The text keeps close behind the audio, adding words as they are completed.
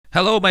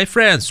Hello, my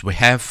friends. We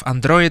have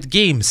Android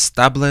games,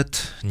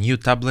 tablet, new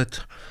tablet,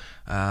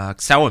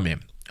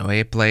 Xiaomi.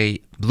 We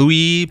play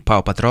Bluey,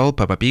 PAW Patrol,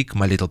 Peppa Pig,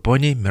 My Little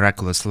Pony,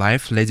 Miraculous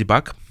Life,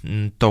 Ladybug,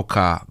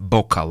 Toca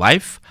Boca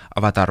Life,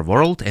 Avatar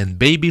World, and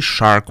Baby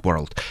Shark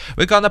World.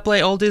 We're gonna play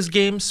all these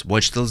games.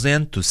 Watch till the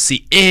end to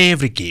see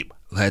every game.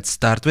 Let's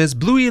start with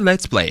Bluey.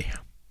 Let's play.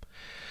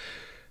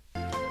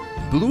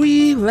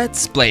 Bluey,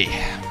 let's play.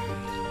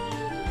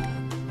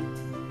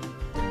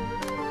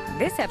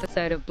 This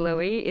episode of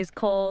Bluey is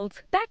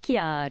called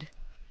Backyard.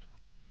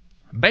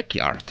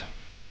 Backyard.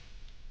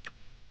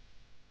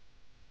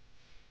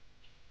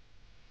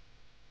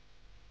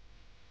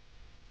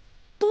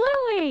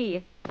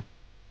 Bluey!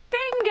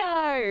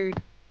 Bingo!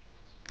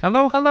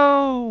 Hello,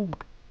 hello.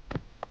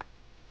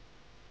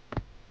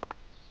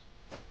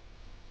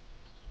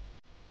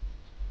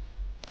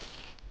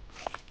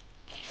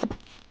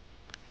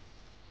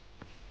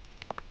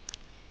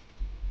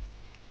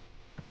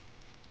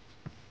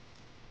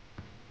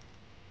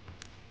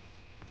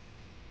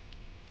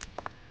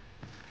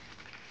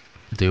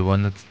 Do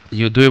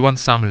you want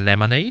some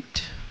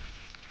lemonade?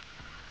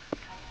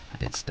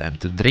 It's time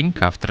to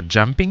drink after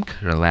jumping.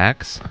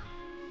 Relax.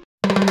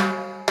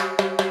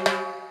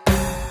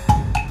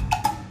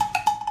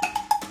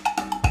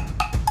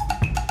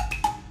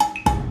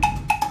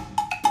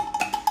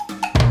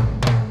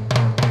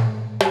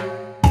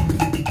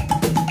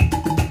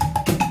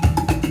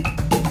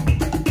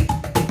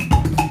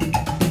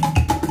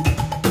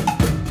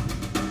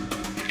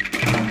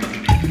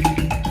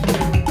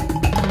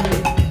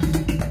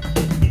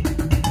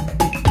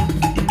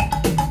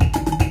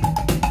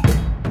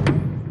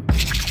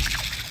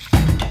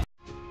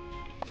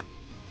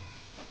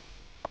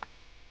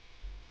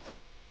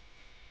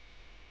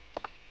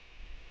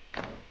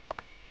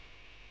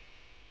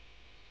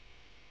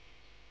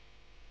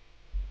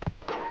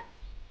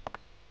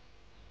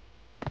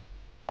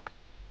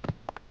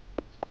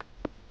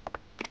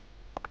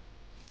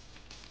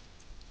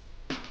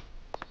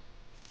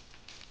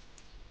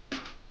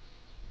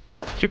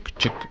 Chick,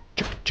 chick,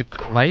 chick,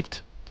 chick.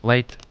 Light,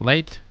 light,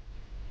 light.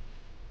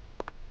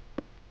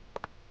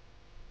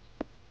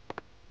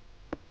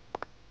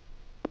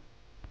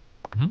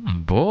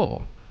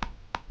 Ball.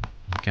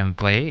 You can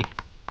play.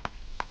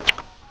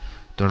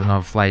 Turn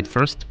off light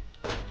first.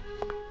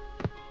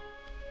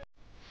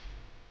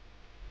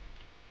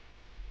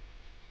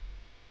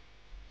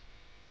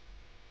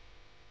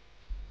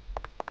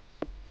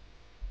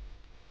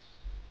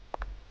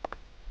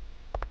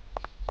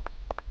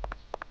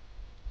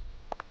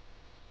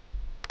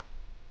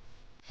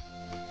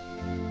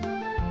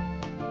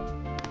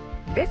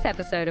 This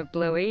episode of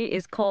Bluey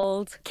is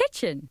called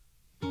Kitchen.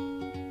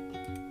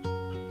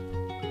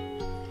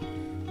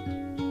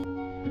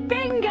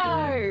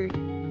 Bingo!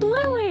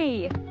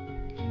 Bluey!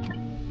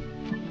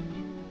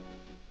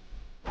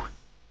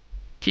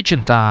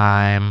 Kitchen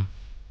time.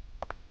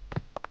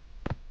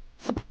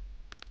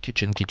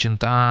 Kitchen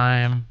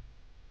time.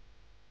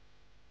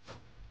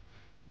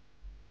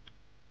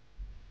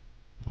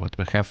 What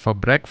we have for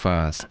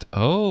breakfast?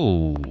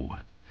 Oh,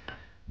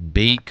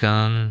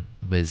 bacon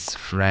with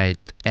fried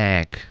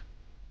egg.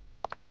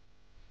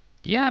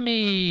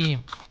 Yummy!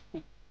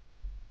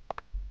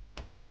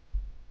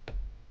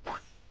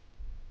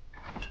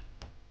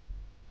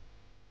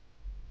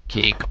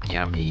 Cake.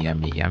 Yummy,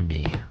 yummy,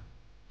 yummy.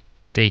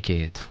 Take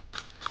it.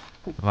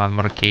 One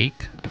more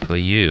cake for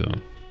you.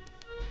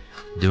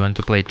 Do you want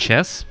to play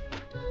chess?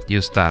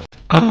 You start.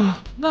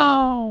 Oh,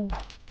 no!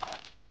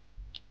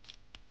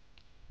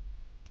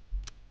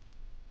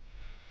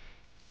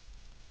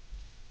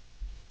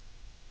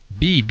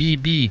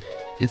 B.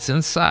 It's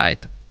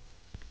inside.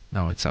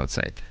 No, it's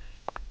outside.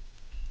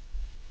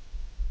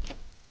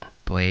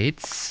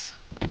 Plates.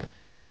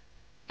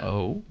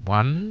 Oh,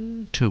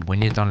 1, 2. We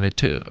need only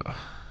 2.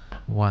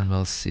 One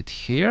will sit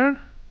here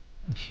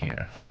and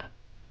here.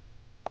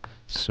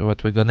 So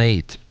what we're gonna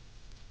eat?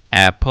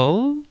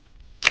 Apple.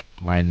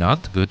 Why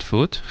not? Good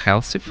food.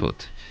 Healthy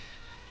food.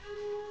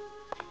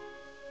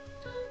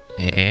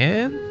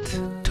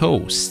 And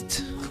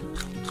toast.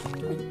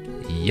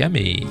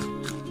 Yummy.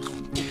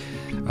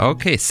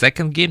 Okay,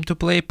 second game to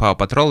play, PAW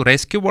Patrol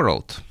Rescue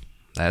World.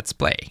 Let's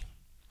play.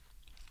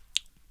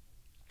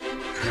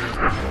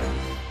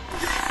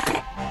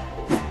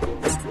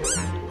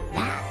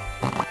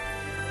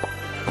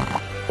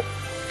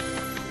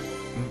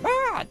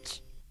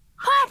 But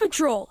PAW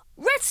Patrol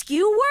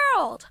Rescue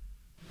World!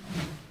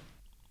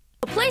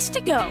 A place to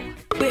go.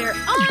 We're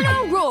on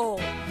a roll.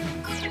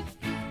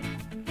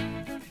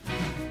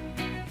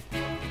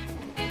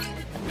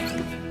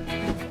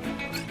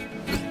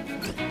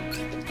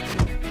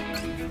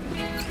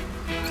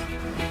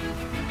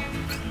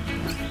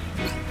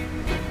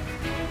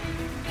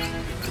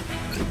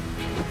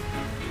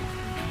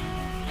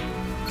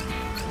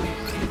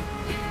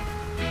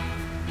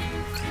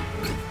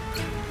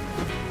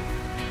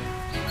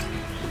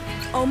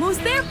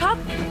 Almost there, Pup.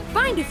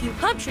 Find a few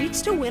pup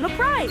treats to win a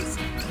prize.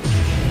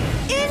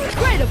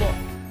 Incredible!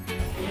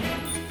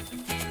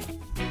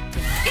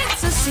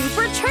 It's a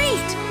super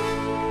treat!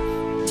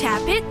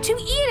 Tap it to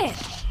eat it.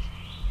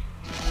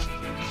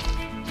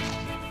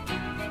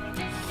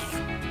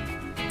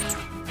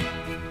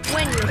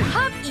 your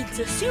pup eats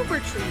a super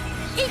treat,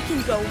 it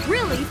can go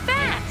really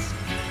fast.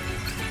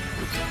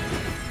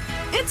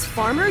 It's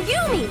Farmer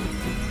Yumi.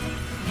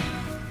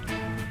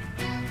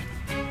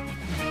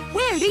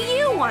 Where do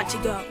you want to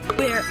go?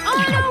 We're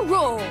on a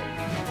roll.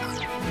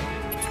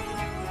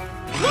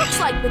 Looks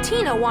like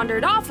Bettina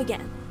wandered off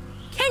again.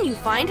 Can you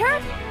find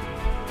her?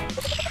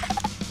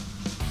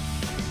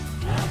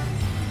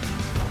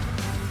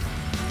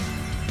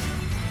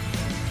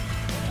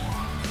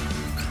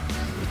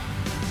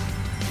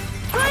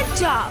 Good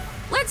job.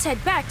 Let's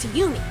head back to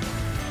Yumi.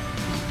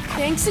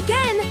 Thanks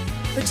again.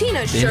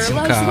 Bettina sure Dancing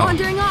loves cow.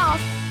 wandering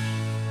off.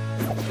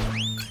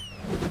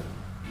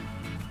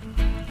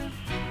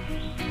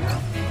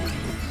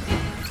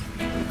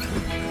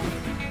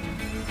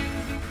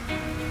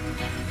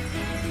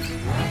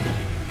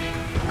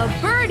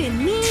 A bird in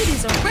need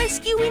is a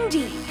rescue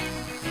indeed.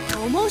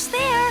 Almost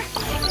there.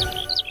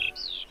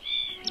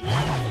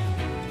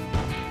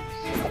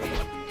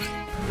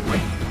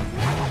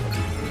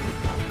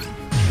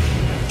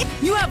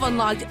 You have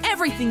unlocked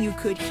everything you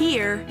could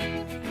here.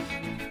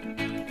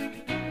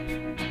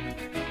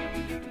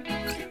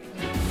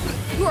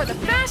 You're the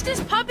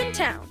fastest pup in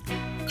town.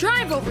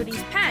 Drive over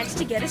these pads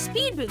to get a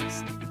speed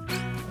boost.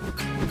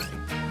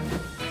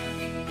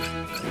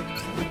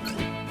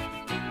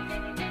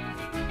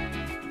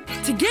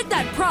 To get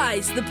that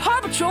prize, the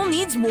Paw Patrol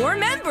needs more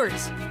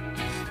members.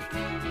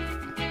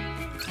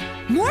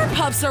 More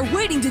pups are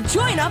waiting to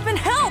join up and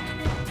help.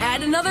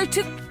 Add another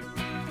to...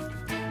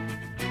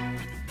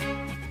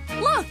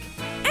 Look,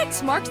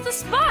 X marks the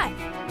spot.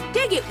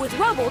 Dig it with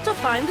rubble to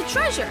find the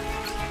treasure.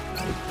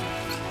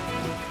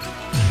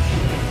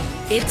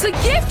 It's a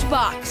gift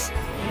box.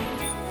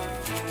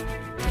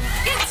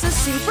 It's a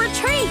super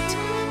treat.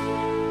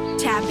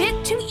 Tap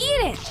it to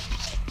eat it.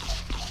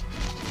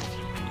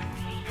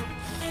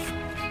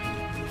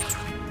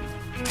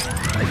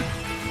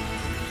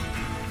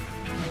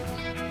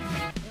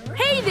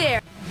 Hey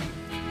there!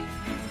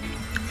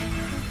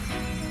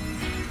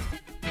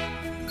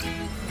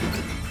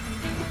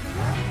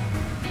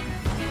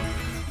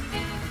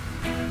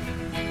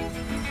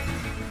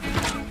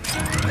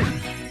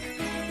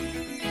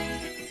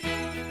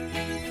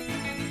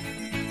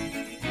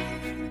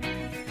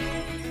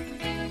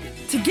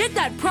 To get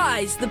that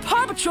prize, the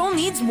Paw Patrol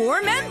needs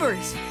more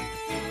members.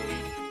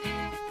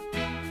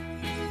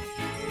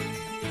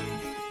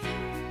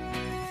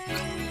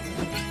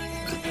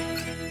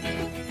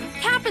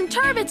 Captain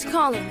Turbot's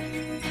calling.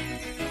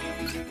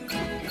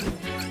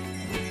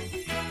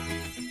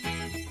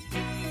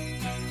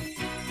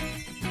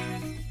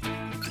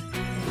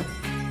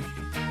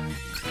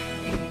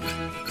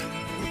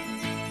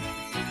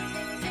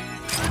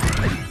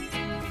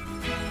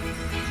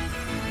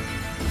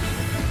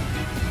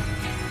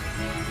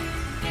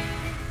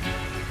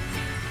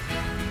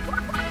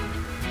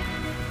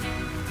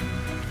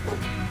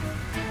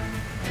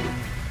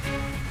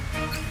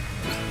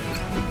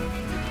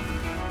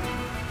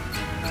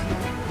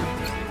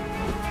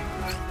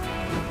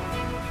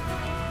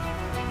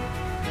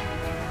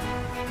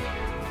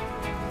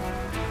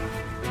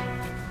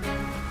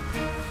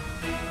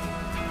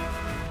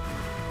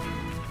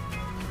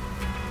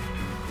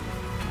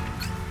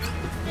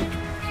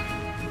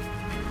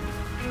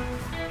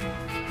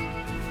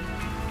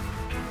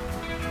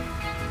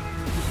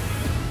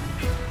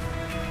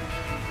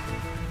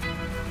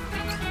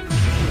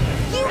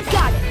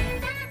 Got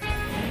it!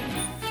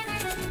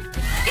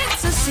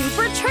 It's a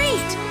super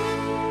treat!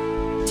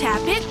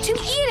 Tap it to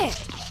eat it!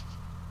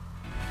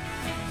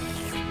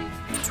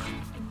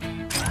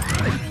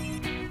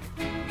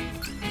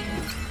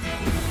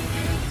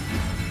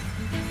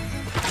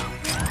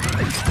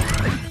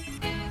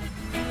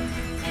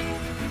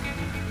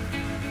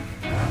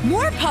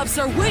 More pups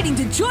are waiting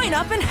to join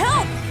up and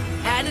help!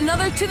 Add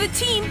another to the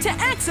team to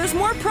access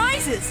more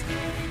prizes!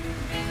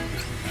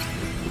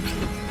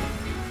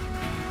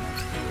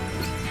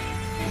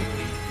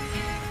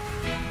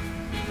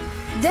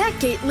 That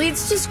gate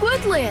leads to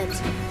Squidland.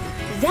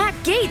 That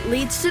gate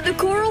leads to the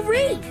Coral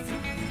Reef.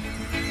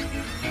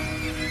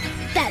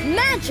 That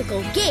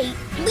magical gate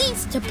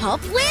leads to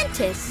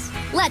Puplantis.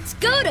 Let's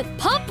go to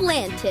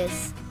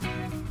Puplantis.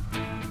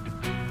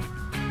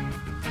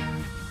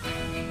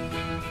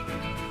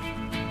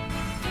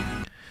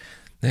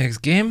 Next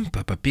game,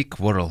 Peppa Pig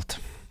World.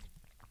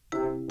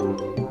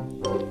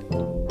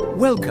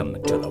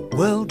 Welcome to the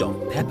world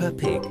of Peppa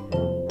Pig.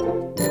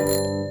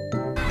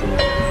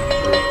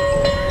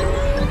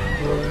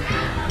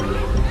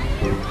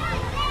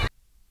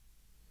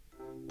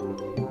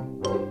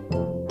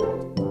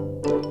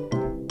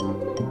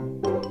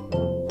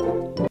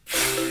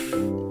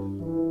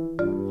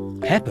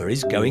 Peppa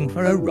is going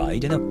for a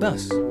ride in a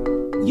bus.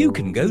 You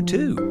can go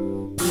too.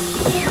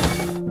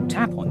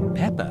 Tap on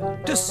Peppa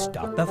to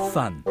start the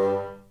fun.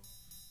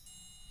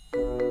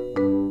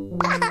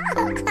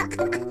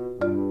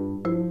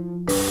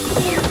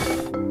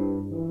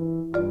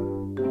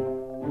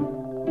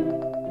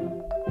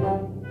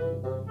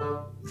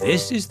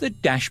 This is the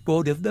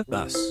dashboard of the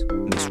bus.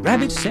 Miss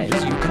Rabbit says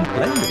you can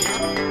play with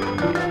it.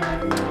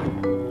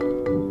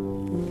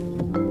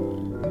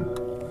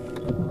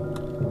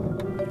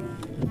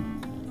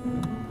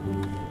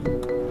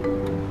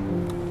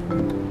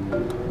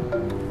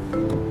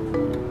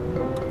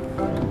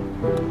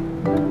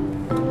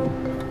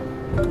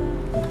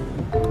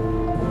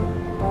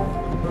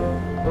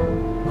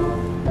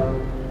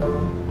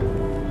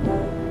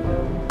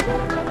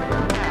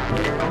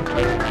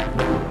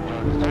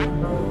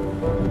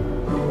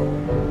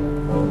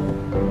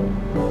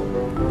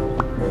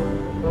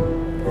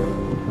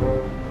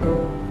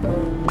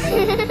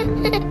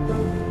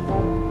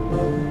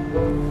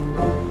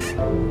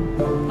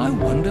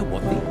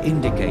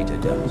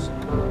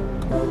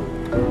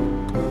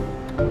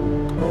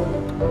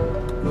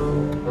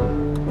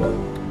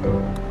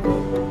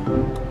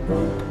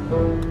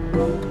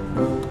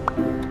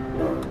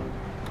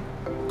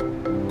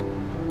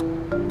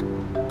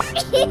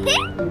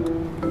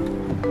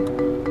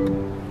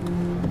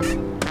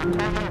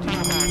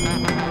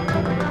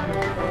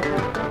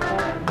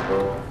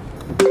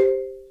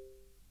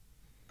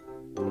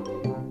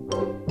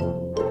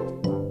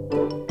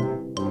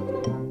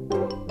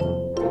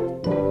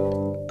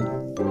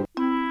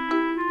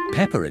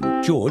 Peppa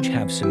and George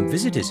have some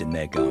visitors in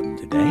their garden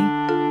today.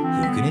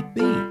 Who can it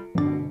be?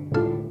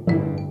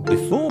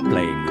 Before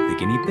playing with the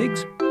guinea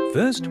pigs,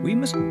 first we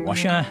must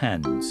wash our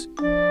hands.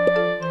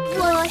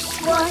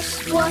 Wash,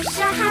 wash, wash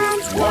our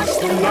hands. Wash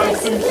them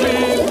nice and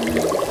clean.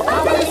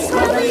 Bubbly,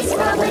 scrubbly,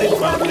 scrubbly,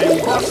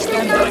 bubbly. Wash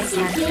them nice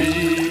and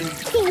clean.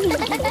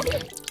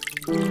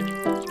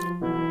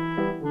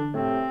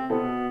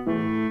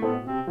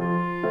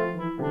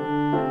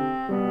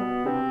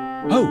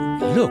 Oh,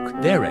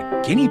 look, there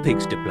are guinea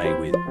pigs to play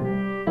with.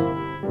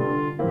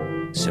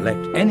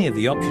 Select any of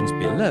the options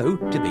below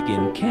to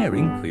begin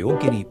caring for your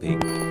guinea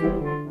pig.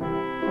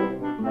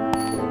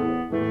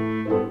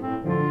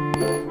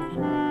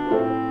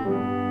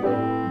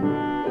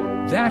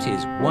 That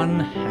is one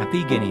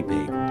happy guinea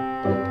pig.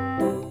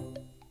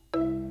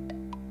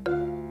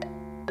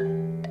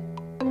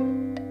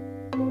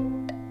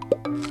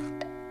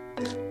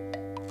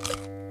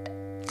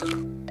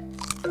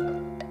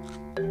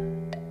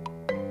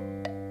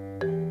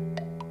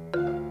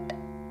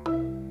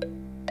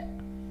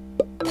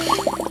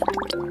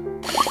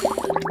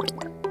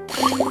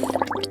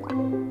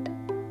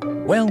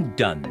 Well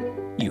done.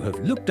 You have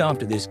looked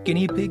after this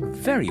guinea pig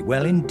very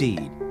well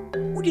indeed.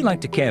 Would you like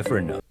to care for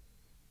another?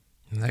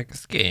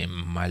 Next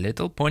game, My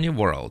Little Pony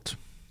World.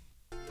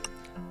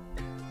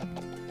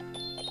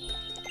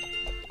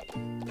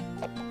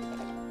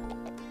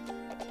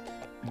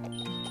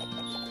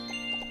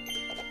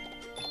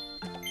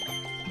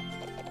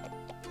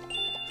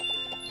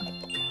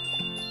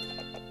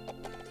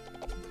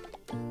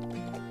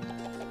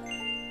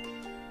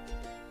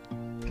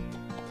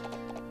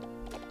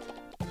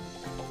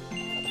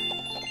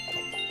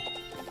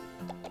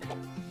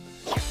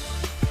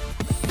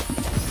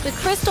 The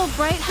Crystal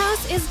Bright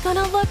House is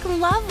gonna look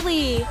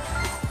lovely.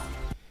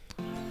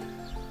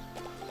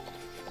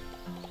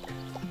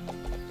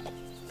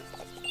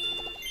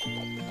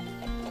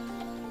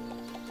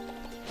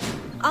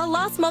 I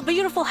lost my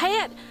beautiful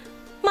hat.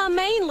 My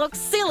mane looks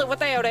silly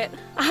without it.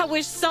 I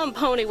wish some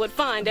pony would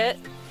find it.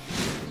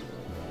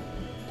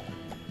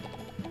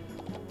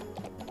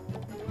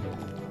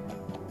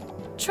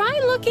 Try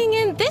looking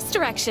in this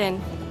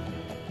direction.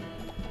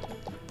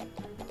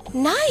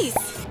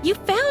 Nice! You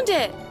found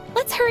it!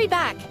 Let's hurry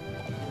back.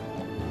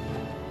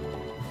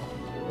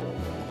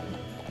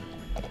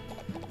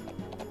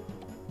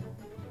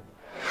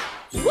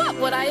 What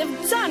would I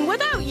have done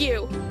without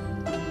you?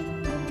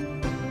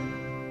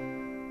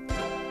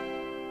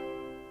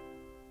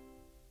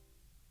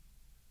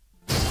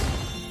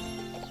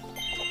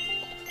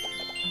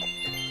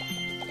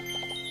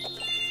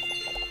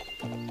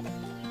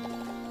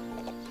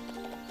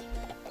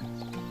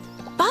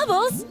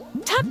 Bubbles!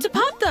 Tap to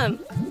pop them!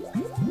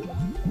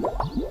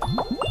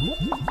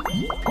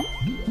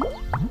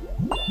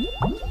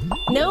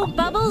 No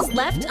bubbles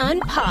left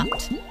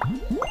unpopped.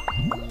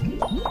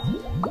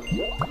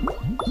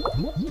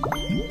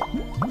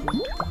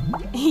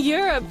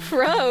 You're a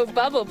pro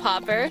bubble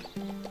popper.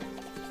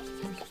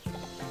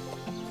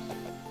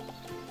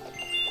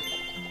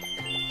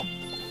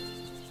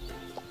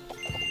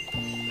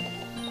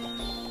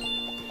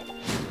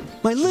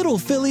 My little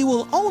filly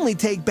will only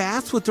take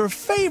baths with her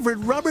favorite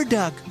rubber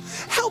duck.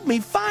 Help me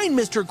find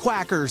Mr.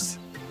 Quackers.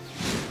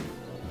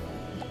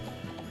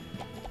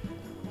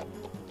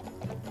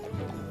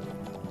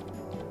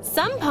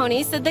 Some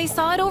ponies said they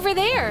saw it over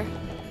there.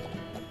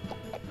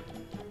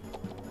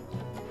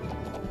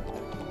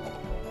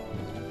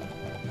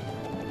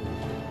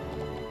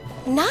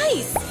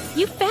 Nice!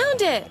 You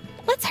found it!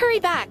 Let's hurry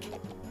back.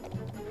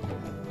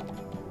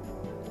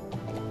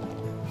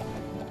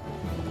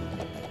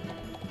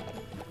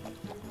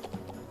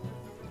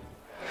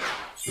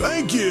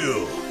 Thank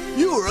you!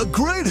 You were a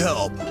great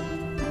help!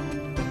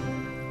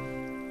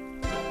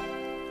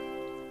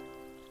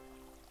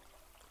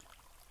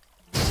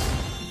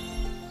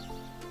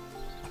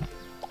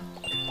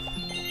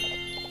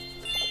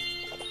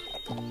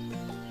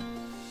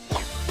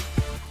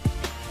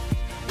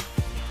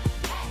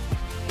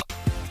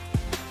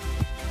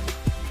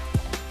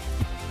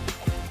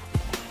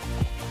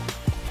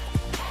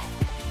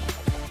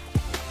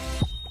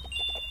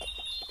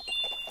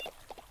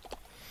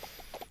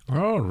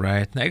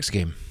 Alright, next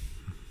game.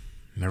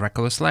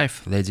 Miraculous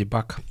Life,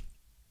 Ladybug.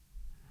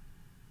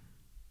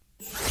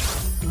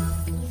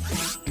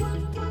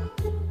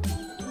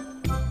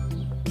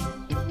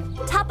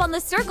 Tap on the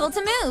circle to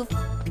move.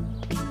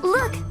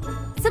 Look,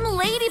 some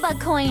ladybug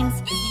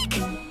coins. Eek!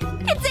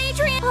 It's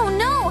Adrian! Oh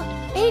no!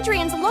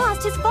 Adrian's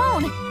lost his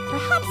phone.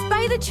 Perhaps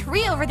by the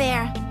tree over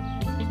there.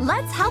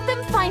 Let's help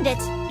him find it.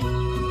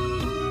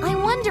 I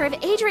wonder if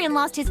Adrian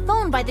lost his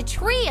phone by the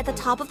tree at the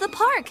top of the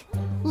park.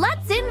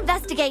 Let's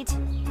investigate.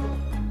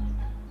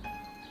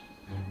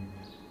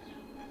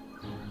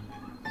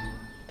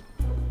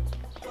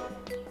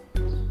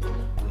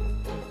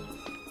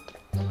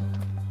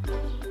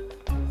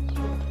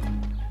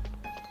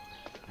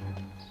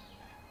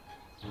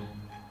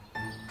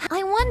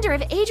 I wonder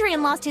if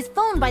Adrian lost his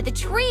phone by the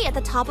tree at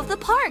the top of the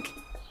park.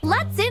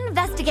 Let's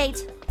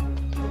investigate.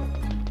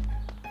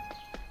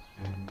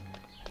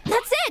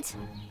 That's it!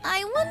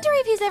 I wonder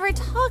if he's ever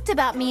talked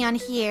about me on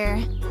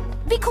here.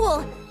 Be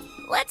cool.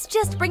 Let's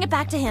just bring it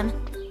back to him.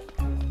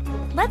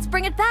 Let's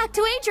bring it back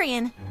to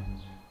Adrian.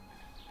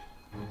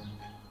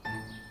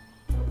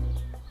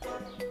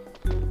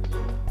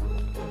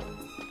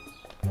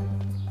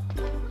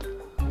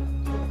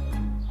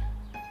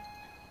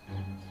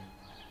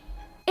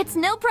 It's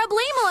no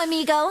problemo,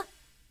 amigo.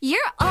 You're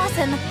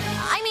awesome.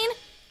 I mean,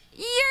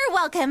 you're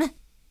welcome.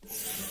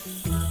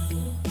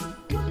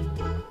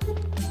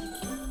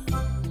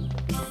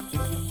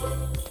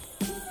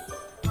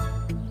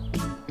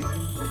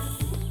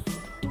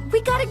 We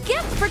got a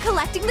gift for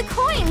collecting the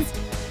coins.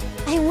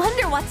 I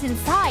wonder what's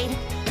inside.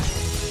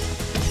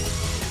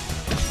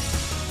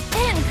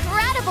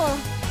 Incredible!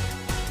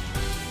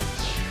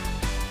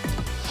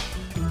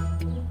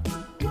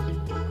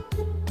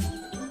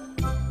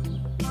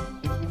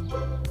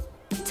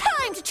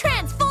 Time to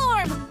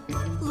transform!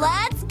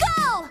 Let's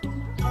go!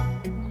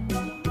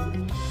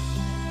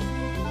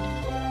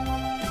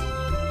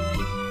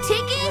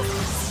 Tiki,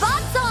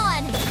 spots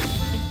on!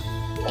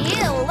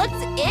 Ew,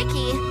 looks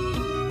icky.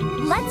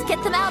 Let's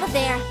get them out of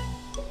there.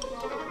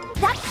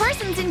 That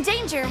person's in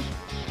danger.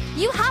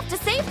 You have to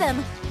save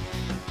them.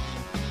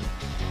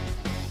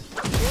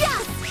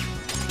 Yes!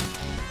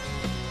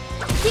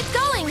 Keep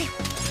going.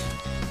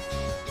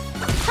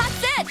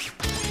 That's it.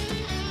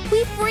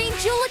 We freed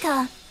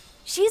Julika.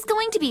 She's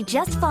going to be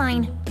just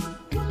fine.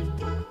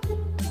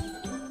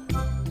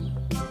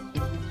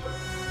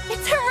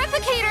 It's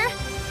Horrificator.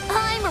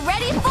 I'm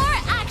ready for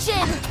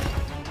action.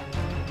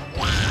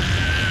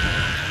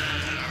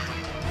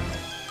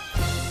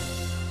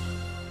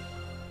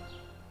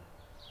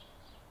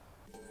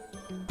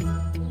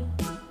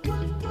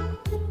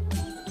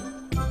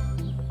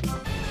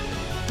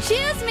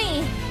 Choose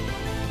me!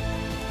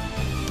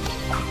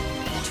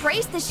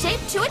 Trace the shape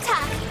to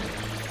attack.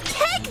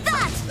 Take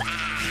that!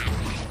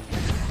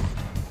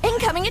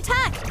 Incoming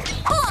attack!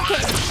 Block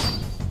it!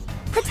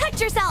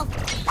 Protect yourself!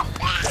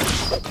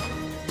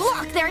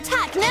 Block their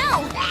attack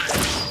now!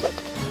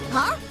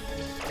 Huh?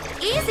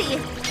 Easy!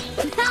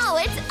 Now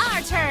it's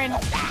our turn!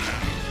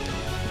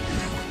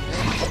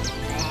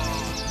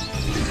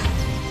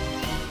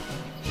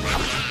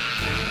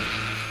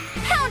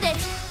 Pound it!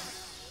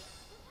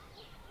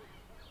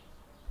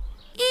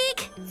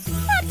 Eek!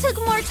 That took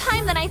more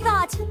time than I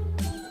thought.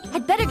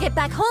 I'd better get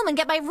back home and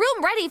get my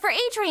room ready for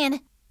Adrian.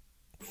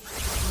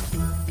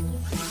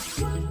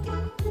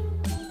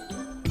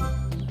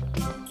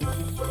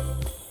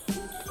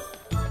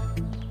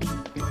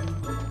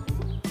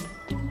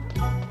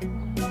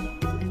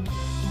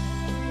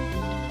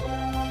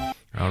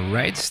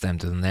 Alright, it's time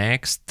to the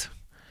next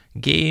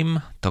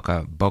game,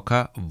 Toca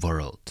Boca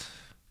World.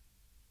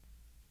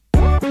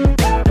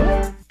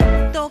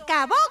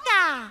 Toca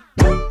Boca!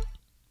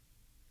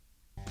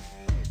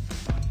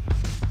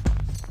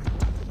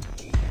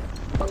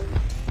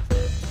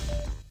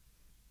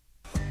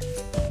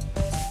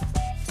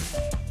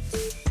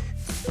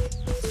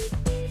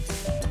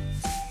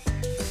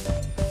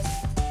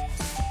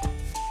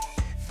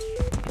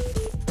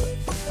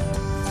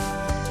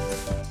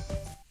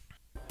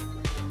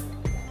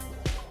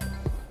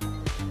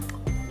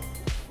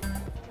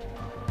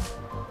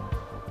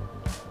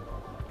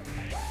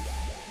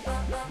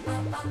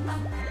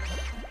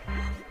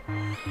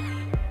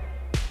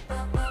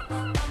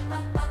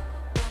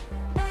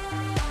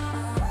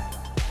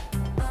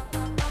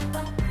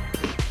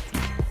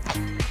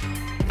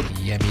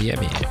 Yummy,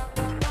 yummy.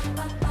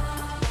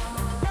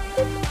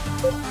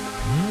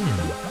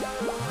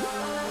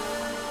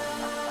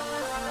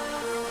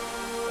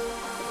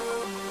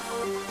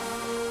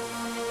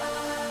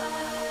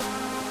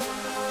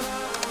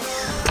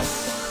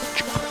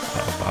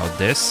 How about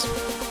this?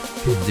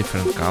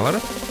 Different color.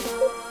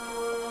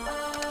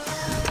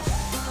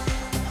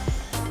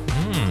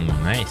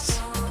 Nice.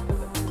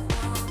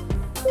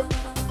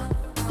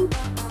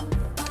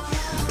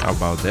 How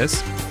about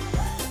this?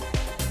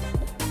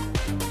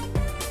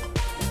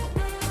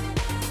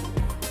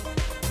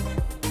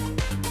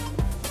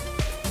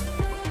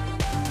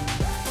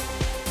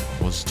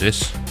 What's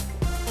this?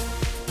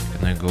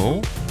 Can I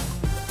go?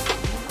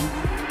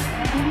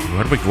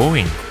 Where are we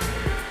going?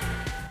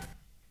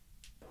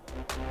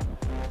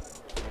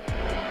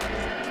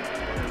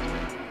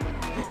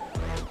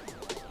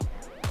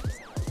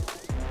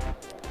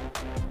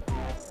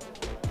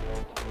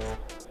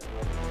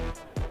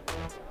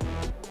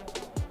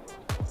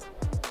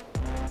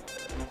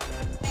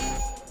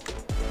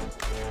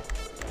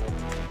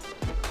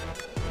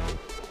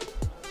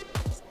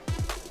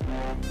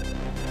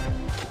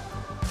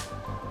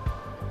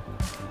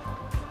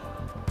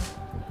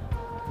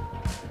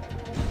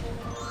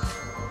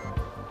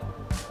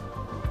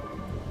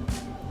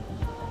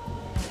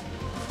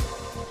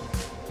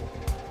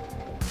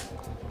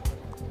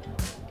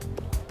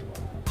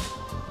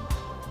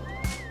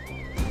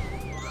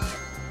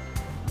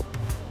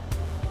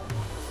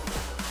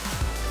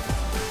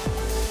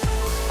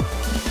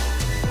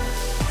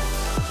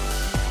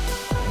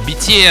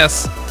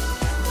 BTS!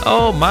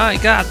 Oh my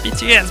god,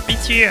 BTS,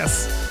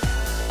 BTS!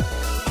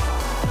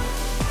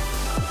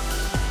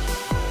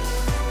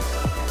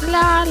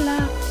 la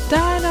la,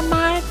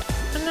 dynamite,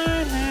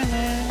 na na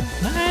na,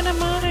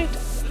 dynamite.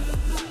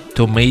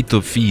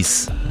 Tomato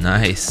fizz,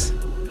 nice.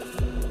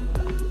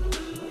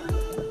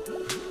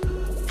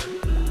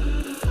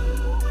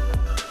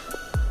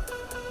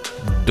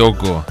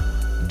 Doggo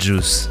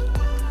juice.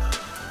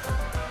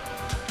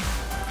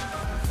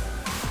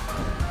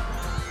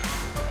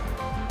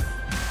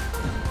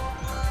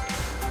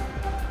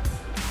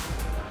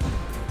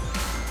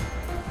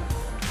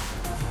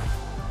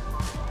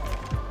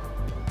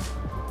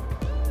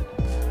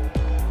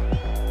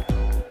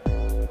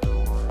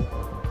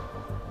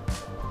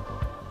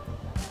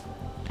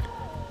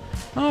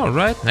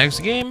 Alright, next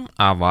game,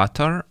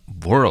 Avatar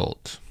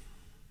World.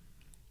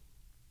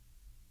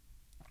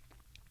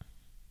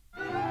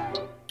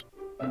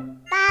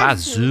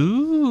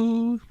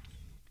 Pazoo.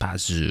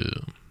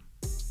 Pazoo.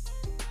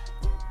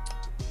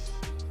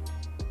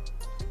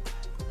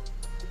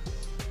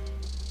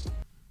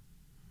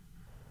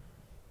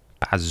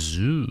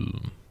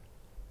 Pazoo.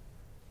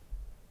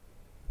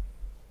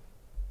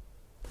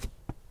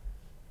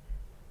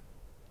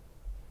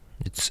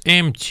 It's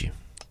empty.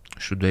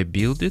 Should I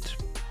build it?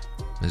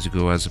 Let's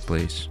go as a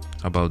place.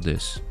 How about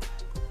this?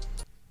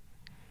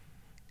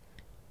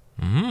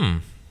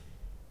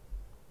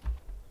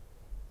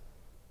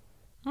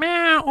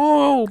 Meow!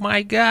 Oh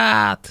my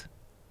god!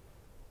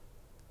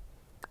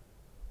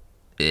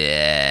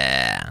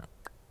 Yeah.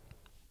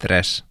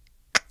 Trash.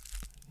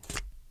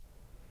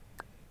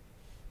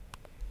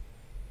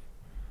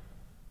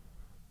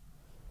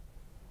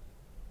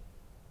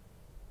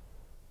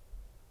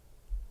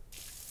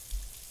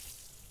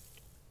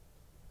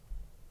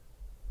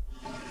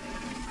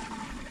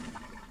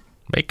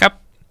 Wake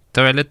up!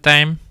 Toilet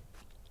time.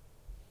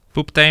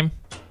 Poop time.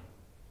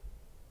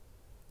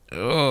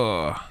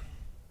 Oh.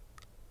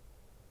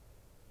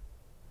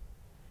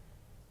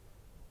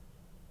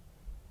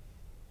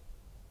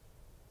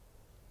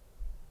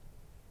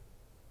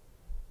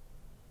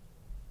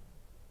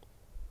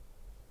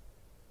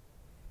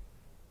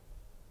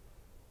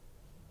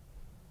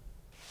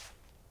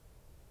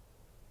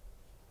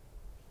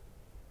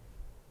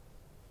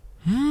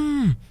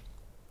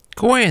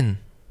 Coin.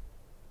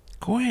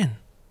 Coin.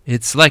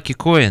 It's like a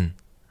coin.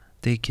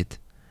 Take it.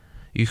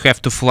 You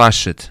have to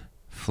flush it.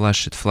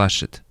 Flush it,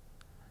 flush it.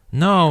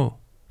 No.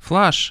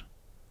 Flush.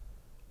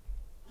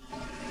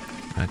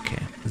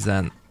 Okay.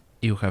 Then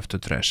you have to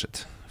trash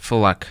it. For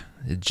luck.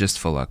 It's just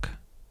for luck.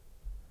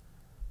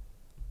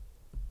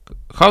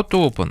 How to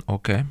open?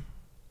 Okay.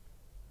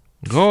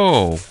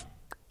 Go.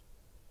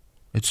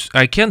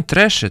 I can't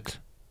trash it.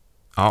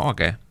 Oh,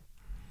 okay.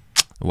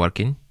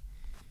 Working.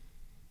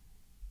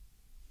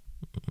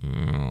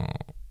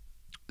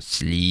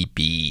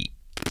 Sleepy.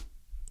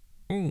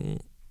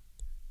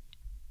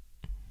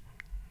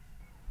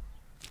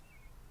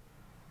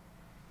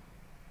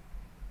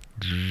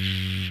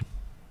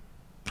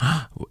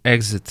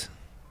 Exit.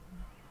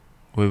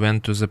 We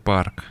went to the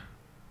park.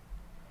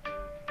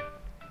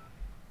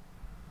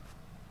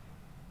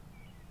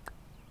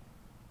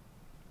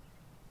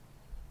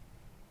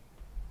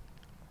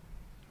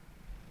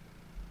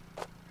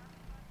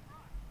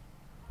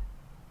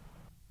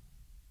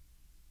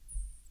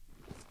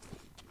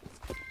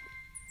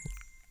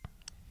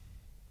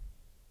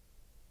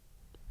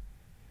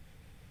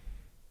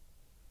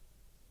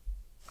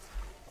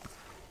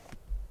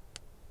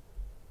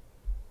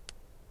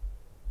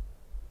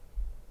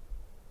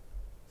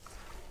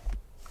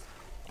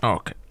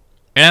 Okay.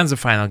 And the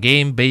final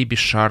game, Baby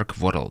Shark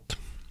World.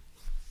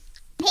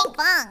 Ping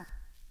pong.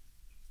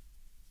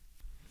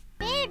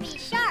 Baby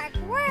Shark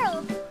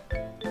World.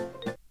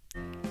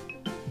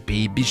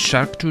 Baby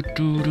Shark doo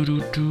doo doo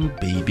doo doo.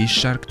 Baby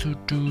Shark doo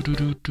doo doo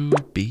doo doo.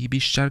 Baby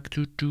Shark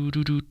doo doo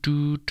doo doo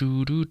doo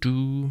doo doo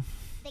doo.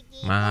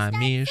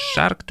 Mommy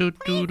Shark doo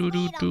doo doo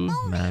doo doo.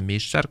 Mommy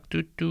Shark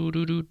doo doo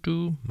doo doo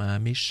doo.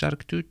 Mommy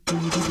Shark doo doo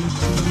doo doo doo.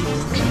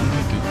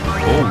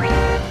 Oh.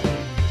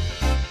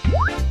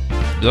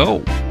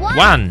 Go.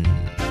 1,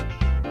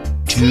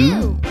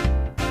 2,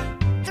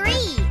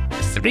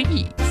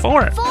 3,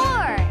 4,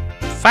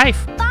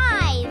 5,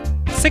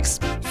 6,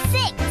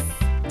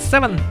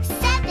 7,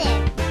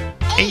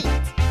 8,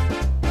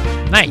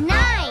 9,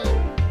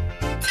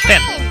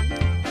 10.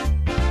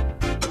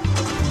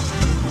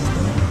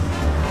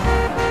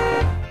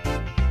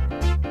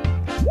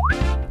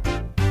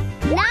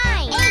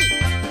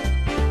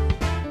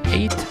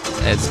 8.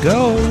 Let's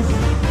go.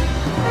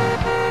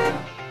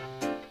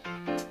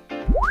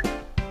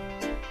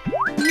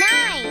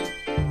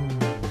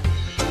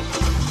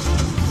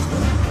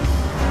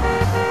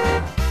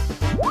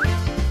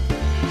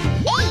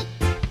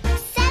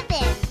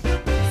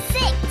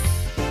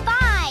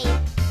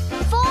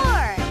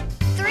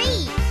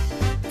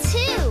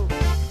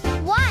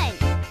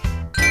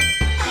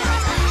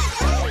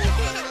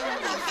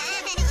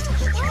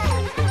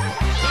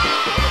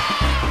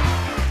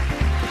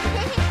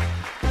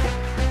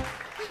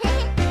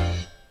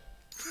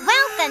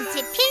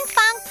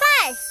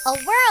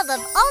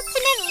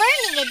 'Ultimate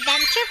Learning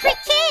Adventure for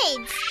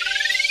Kids.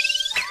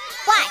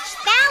 Watch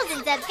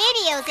thousands of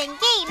videos and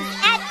games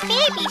at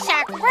Baby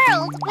Shark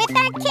World with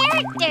our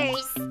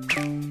characters.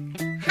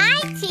 Hi,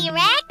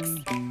 T-Rex.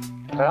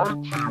 Hi,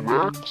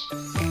 T-Rex.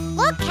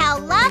 Look how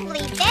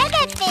lovely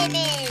Benefin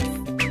is.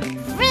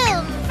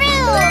 Vroom,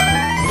 vroom.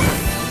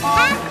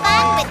 Have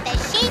fun with the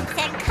Shapes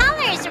and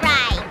Colors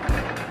ride.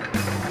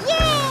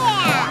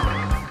 Yeah!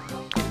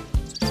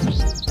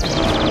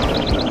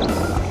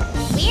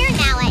 We're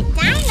now at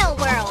Dino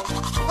World.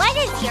 What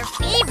is your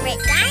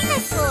favorite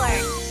dinosaur?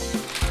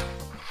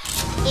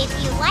 If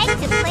you like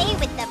to play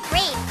with the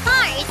brave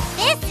cars,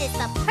 this is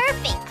the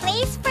perfect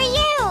place for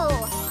you.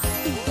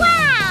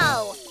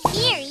 Wow!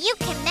 Here you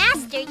can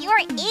master your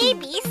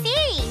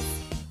ABCs.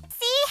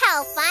 See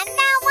how fun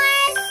that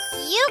was?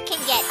 You can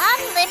get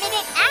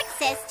unlimited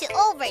access to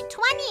over 20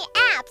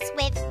 apps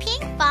with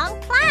Ping Pong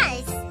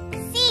Plus.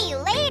 See you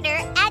later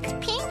at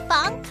Ping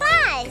Pong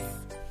Plus.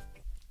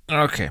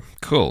 Okay,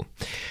 cool.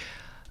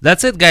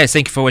 That's it, guys.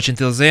 Thank you for watching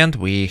till the end.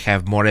 We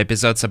have more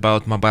episodes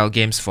about mobile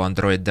games for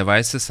Android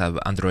devices,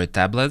 Android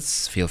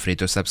tablets. Feel free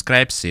to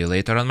subscribe. See you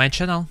later on my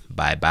channel.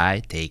 Bye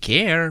bye. Take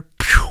care.